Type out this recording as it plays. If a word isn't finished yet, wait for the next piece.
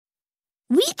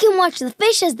We can watch the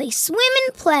fish as they swim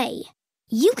and play.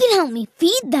 You can help me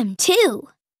feed them too.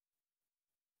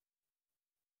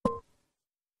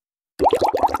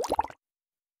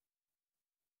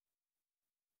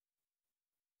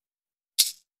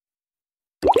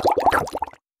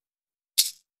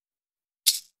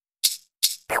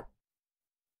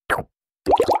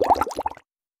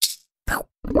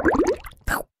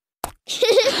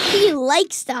 He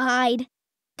likes to hide.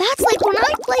 That's like when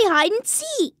I play hide and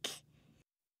seek.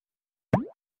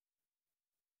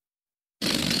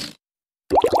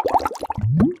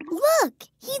 Look,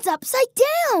 he's upside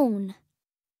down.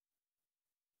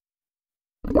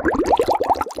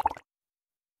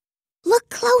 Look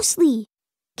closely.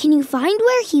 Can you find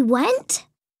where he went?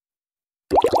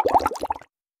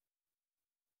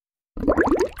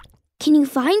 Can you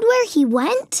find where he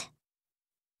went?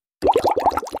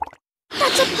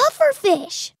 That's a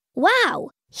pufferfish.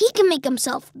 Wow, he can make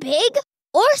himself big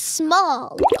or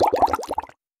small.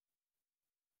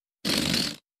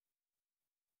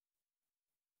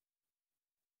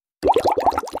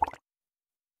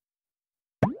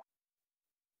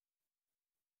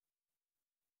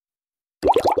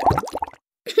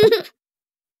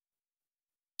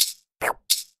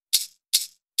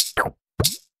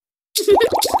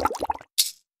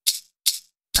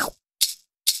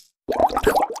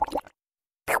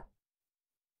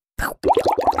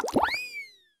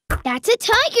 That's a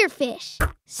tigerfish.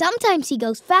 Sometimes he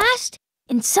goes fast,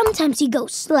 and sometimes he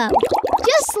goes slow,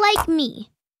 just like me.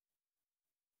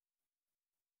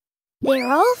 They're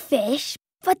all fish,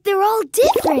 but they're all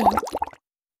different.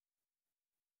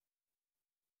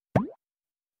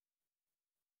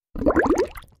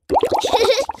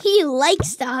 He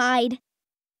likes to hide.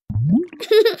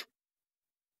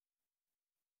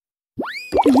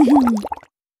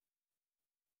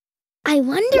 I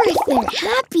wonder if they're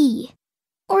happy.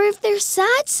 Or if they're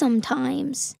sad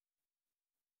sometimes.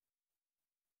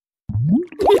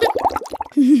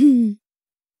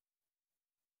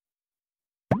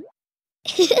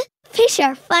 Fish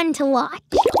are fun to watch.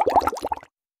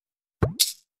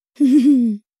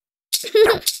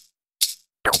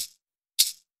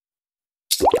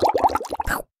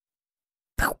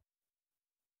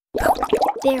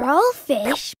 They're all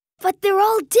fish, but they're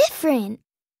all different.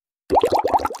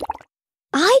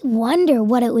 I wonder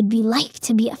what it would be like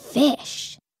to be a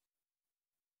fish.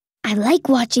 I like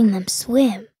watching them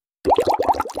swim.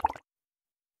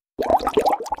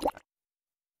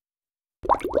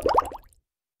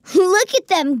 Look at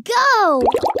them go!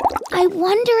 I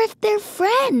wonder if they're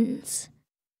friends.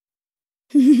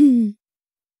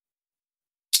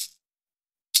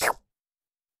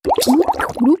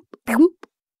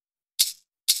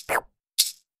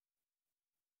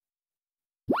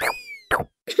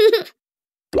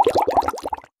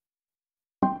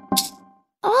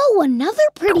 Oh, another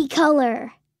pretty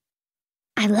color.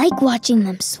 I like watching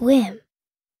them swim.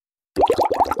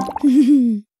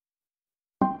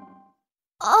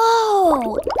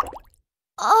 Oh!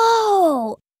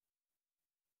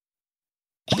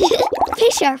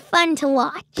 Fish are fun to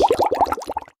watch.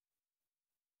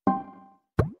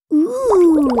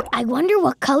 Ooh, I wonder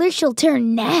what color she'll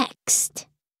turn next.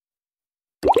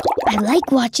 I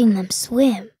like watching them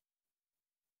swim.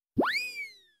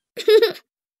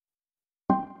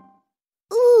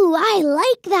 Ooh, I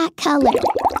like that color.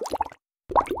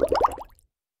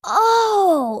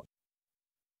 Oh!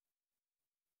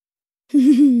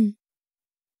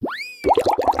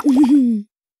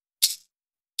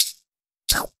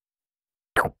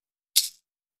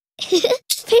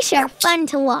 Fish are fun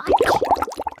to watch.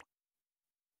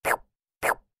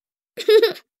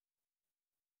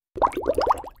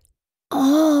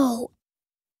 Oh!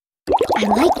 I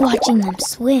like watching them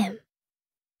swim.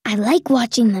 I like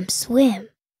watching them swim.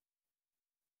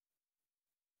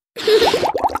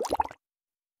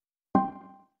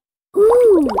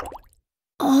 Ooh!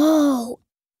 Oh!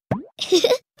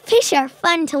 Fish are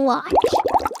fun to watch.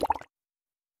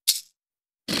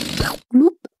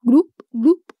 Bloop, bloop,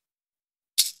 bloop.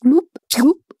 Bloop,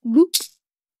 bloop, bloop.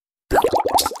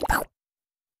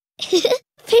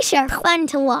 Fish are fun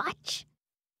to watch.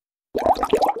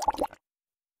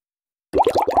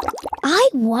 I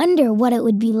wonder what it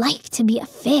would be like to be a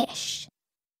fish.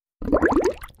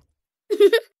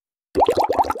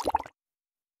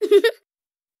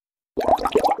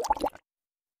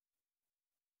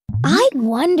 I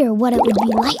wonder what it would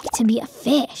be like to be a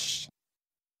fish.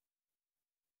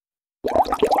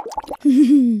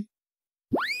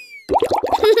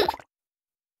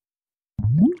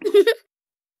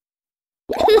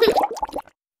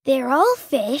 They're all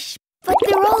fish, but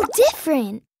they're all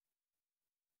different.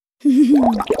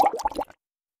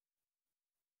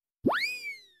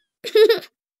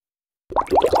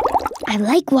 I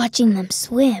like watching them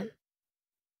swim.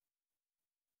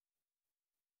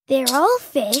 They're all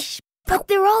fish, but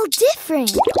they're all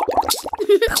different.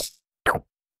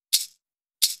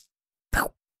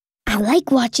 I like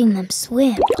watching them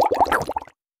swim.